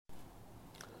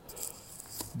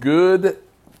Good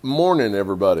morning,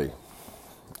 everybody,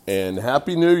 and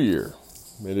Happy New Year.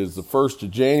 It is the 1st of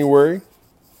January,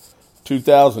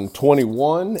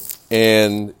 2021,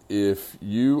 and if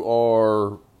you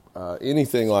are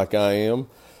anything like I am,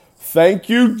 thank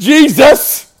you,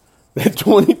 Jesus, that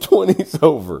 2020 is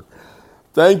over.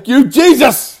 Thank you,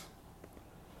 Jesus!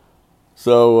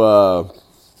 So,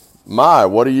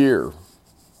 what a year.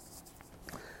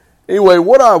 Anyway,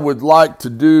 what I would like to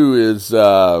do is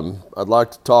I'd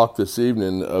like to talk this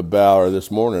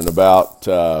morning about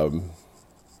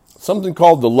something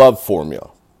called the love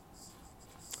formula.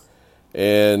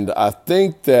 And I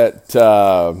think that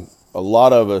a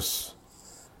lot of us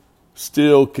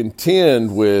still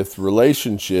contend with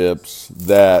relationships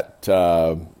that,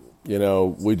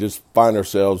 we just find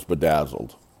ourselves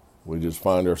bedazzled. We just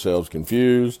find ourselves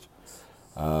confused.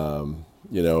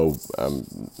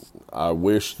 I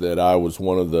wish that I was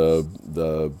one of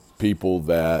the people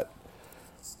that,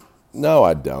 no,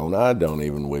 I don't. I don't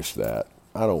even wish that.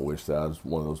 I don't wish that I was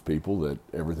one of those people that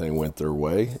everything went their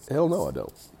way. Hell no, I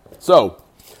don't. So,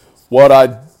 what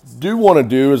I do want to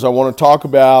do is I want to talk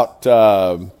about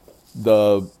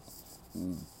the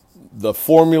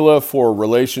formula for a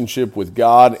relationship with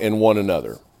God and one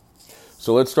another.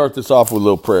 So let's start this off with a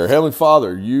little prayer. Heavenly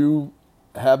Father, you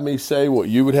have me say what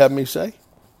you would have me say.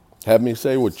 Have me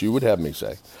say what you would have me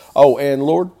say. Oh, and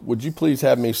Lord, would you please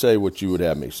have me say what you would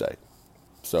have me say?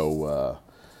 So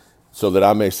that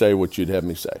I may say what you'd have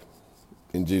me say.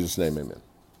 In Jesus' name, amen.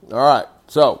 All right,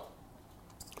 so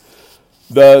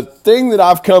the thing that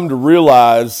I've come to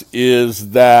realize is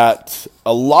that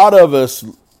a lot of us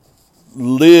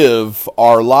live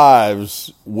our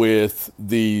lives with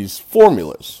these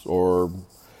formulas or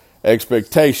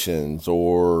expectations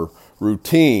or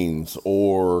routines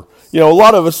or, a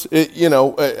lot of us,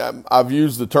 I've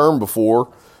used the term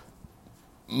before,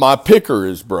 my picker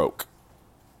is broke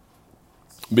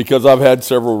because I've had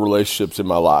several relationships in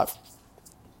my life,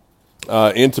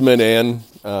 intimate and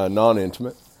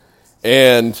non-intimate.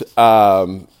 And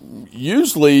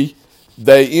usually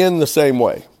they end the same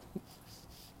way,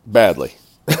 badly.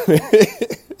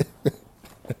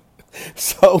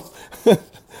 So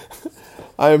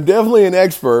I am definitely an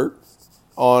expert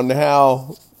on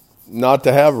how not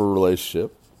to have a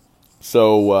relationship.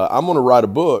 So I'm going to write a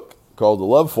book called The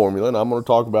Love Formula, and I'm going to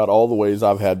talk about all the ways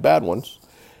I've had bad ones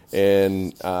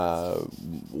and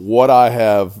what I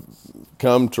have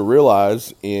come to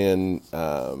realize in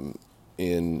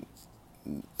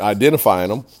identifying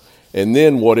them, and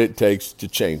then what it takes to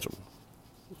change them.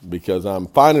 Because I'm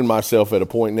finding myself at a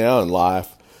point now in life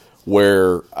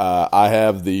where I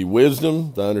have the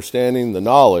wisdom, the understanding, the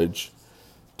knowledge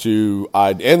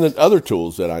and the other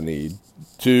tools that I need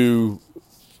to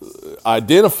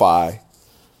identify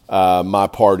my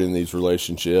part in these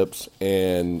relationships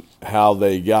and how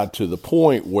they got to the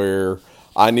point where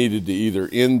I needed to either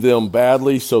end them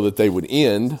badly so that they would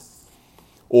end,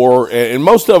 and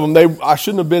most of them, I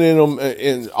shouldn't have been in them,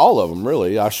 in all of them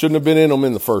really, I shouldn't have been in them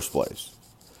in the first place.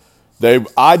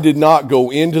 I did not go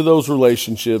into those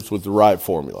relationships with the right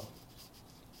formula.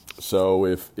 So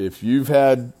if you've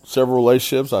had several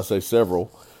relationships, I say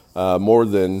several, more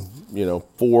than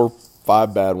 4,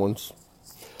 5 bad ones,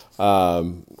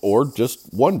 or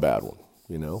just one bad one,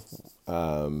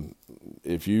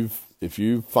 if you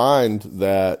find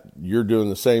that you're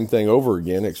doing the same thing over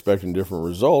again, expecting different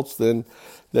results, then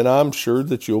I'm sure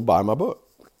that you'll buy my book.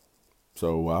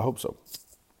 So I hope so.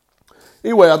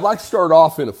 Anyway, I'd like to start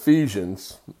off in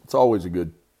Ephesians. It's always a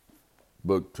good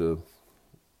book to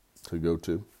go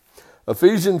to.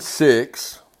 Ephesians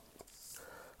 6,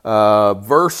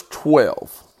 verse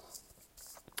 12.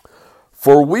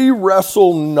 For we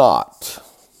wrestle not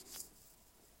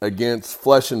against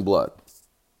flesh and blood,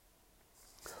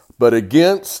 but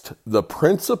against the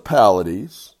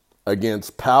principalities,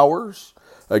 against powers,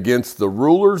 against the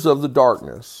rulers of the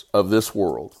darkness of this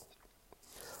world,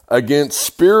 against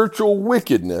spiritual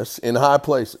wickedness in high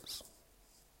places.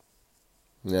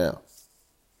 Now,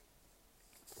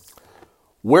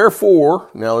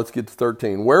 now let's get to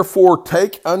 13. Wherefore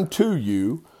take unto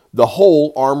you the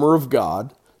whole armor of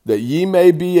God, that ye may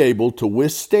be able to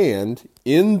withstand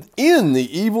in the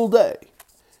evil day,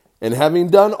 and having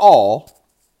done all,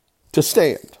 to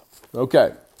stand.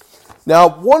 Okay. Now,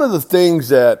 one of the things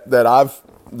that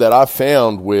I've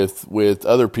found with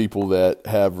other people that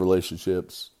have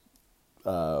relationships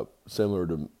similar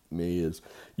to me is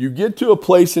you get to a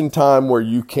place in time where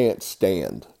you can't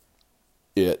stand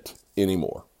it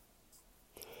anymore.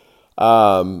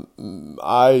 I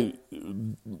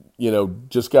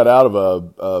just got out of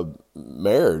a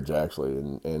marriage actually,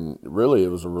 and really it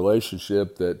was a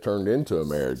relationship that turned into a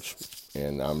marriage.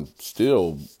 And I'm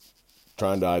still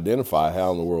trying to identify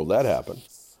how in the world that happened.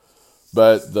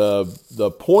 But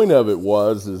the point of it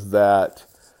is that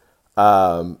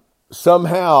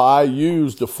somehow I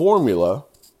used a formula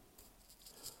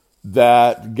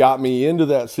that got me into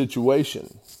that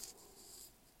situation,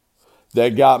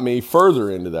 that got me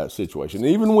further into that situation.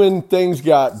 Even when things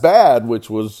got bad, which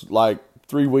was like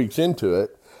 3 weeks into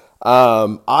it,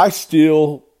 I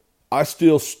still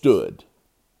stood,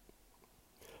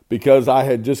 because I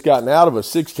had just gotten out of a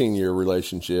 16-year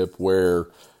relationship where,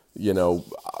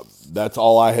 that's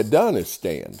all I had done is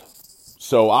stand.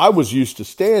 So I was used to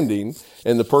standing,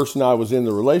 and the person I was in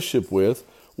the relationship with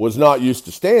was not used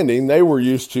to standing. They were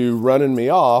used to running me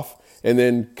off and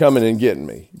then coming and getting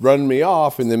me, running me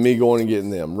off and then me going and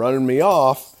getting them, running me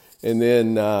off. And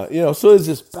then, so it's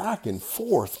just back and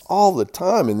forth all the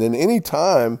time. And then any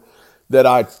time that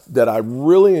I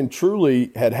really and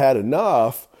truly had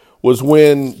enough was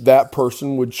when that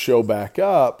person would show back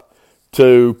up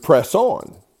to press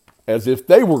on as if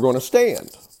they were going to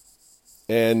stand.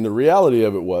 And the reality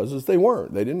of it is they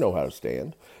weren't. They didn't know how to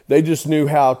stand. They just knew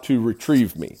how to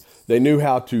retrieve me. They knew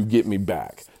how to get me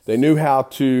back. They knew how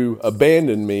to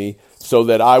abandon me so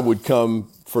that I would come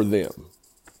for them.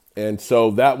 And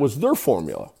so that was their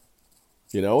formula,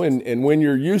 and when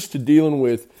you're used to dealing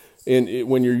with,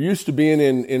 when you're used to being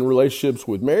in relationships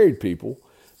with married people,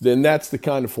 then that's the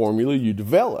kind of formula you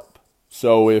develop.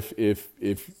 So if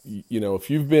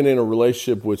you've been in a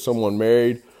relationship with someone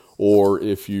married, or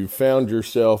if you found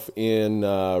yourself in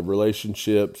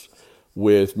relationships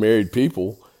with married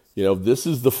people, this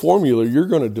is the formula you're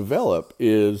going to develop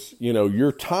is,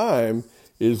 your time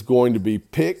is going to be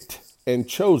picked and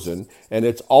chosen, and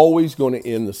it's always going to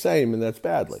end the same, and that's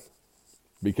badly.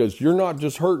 Because you're not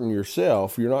just hurting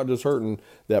yourself, you're not just hurting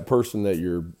that person that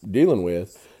you're dealing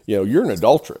with, you're an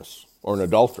adulteress or an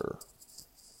adulterer.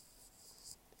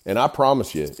 And I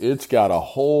promise you, it's got a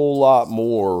whole lot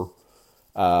more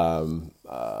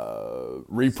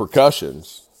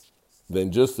repercussions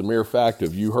than just the mere fact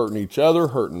of you hurting each other,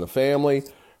 hurting the family,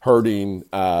 hurting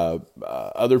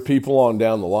other people on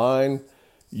down the line.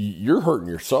 You're hurting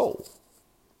your soul.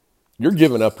 You're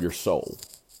giving up your soul.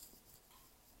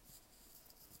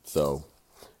 So,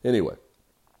 anyway.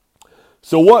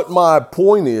 So what my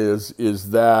point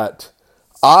is that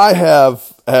I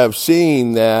have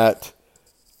seen that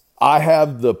I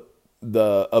have the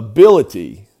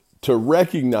ability to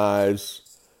recognize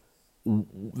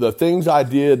the things I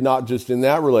did, not just in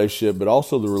that relationship, but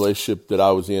also the relationship that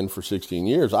I was in for 16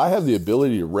 years. I have the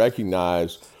ability to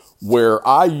recognize where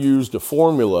I used a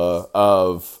formula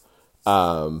of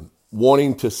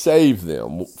wanting to save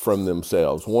them from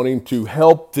themselves, wanting to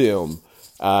help them,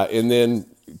 and then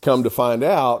come to find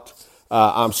out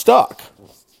I'm stuck.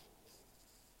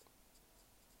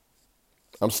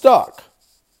 I'm stuck.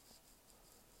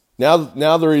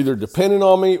 Now they're either dependent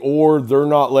on me, or they're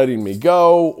not letting me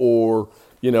go, or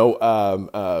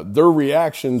their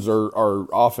reactions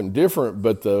are often different,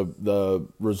 but the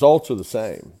results are the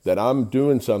same. That I'm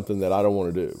doing something that I don't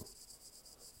want to do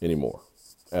anymore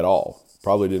at all.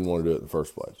 Probably didn't want to do it in the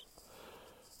first place.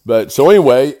 But so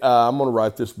anyway, I'm going to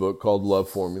write this book called Love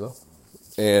Formula,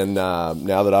 and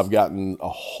now that I've gotten a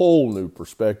whole new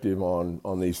perspective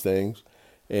on these things,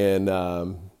 and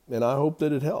I hope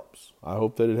that it helps. I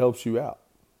hope that it helps you out.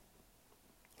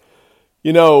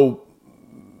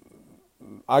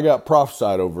 I got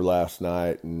prophesied over last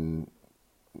night, and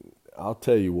I'll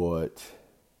tell you what,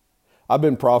 I've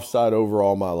been prophesied over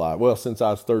all my life. Well, since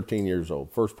I was 13 years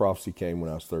old. First prophecy came when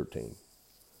I was 13.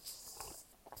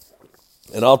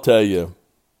 And I'll tell you,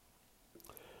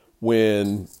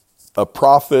 when a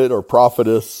prophet or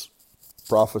prophetess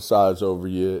prophesies over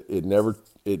you, it never,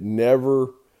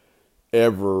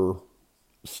 ever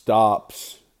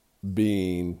stops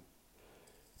being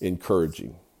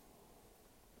encouraging.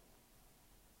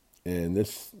 And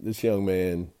this young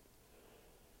man,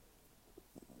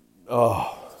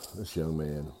 this young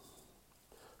man,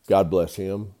 God bless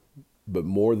him. But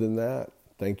more than that,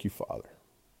 thank you, Father.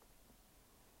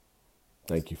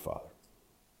 Thank you, Father.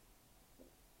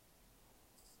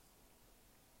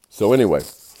 So anyway,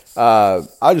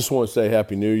 I just want to say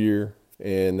Happy New Year.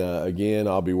 And again,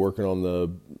 I'll be working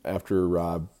on after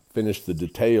I finish the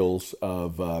details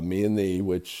of Me and Thee,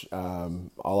 which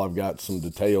all I've got some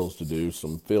details to do,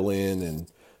 some fill in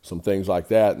and some things like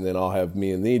that. And then I'll have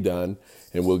Me and Thee done,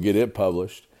 and we'll get it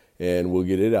published, and we'll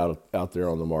get it out there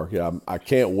on the market. I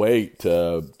can't wait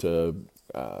to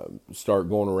start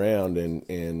going around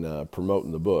and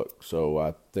promoting the book. So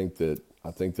I think that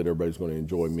everybody's going to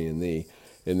enjoy Me and Thee.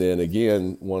 And then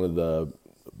again, one of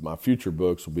my future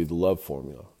books will be the Love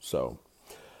Formula. So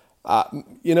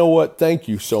You know what? Thank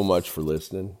you so much for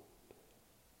listening.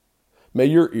 May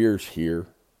your ears hear.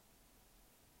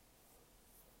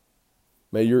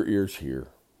 May your ears hear.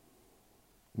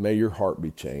 May your heart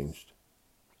be changed.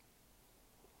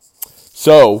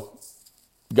 So,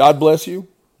 God bless you.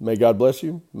 May God bless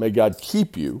you. May God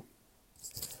keep you.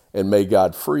 And may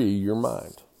God free your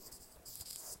mind.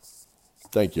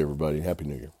 Thank you, everybody. Happy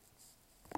New Year.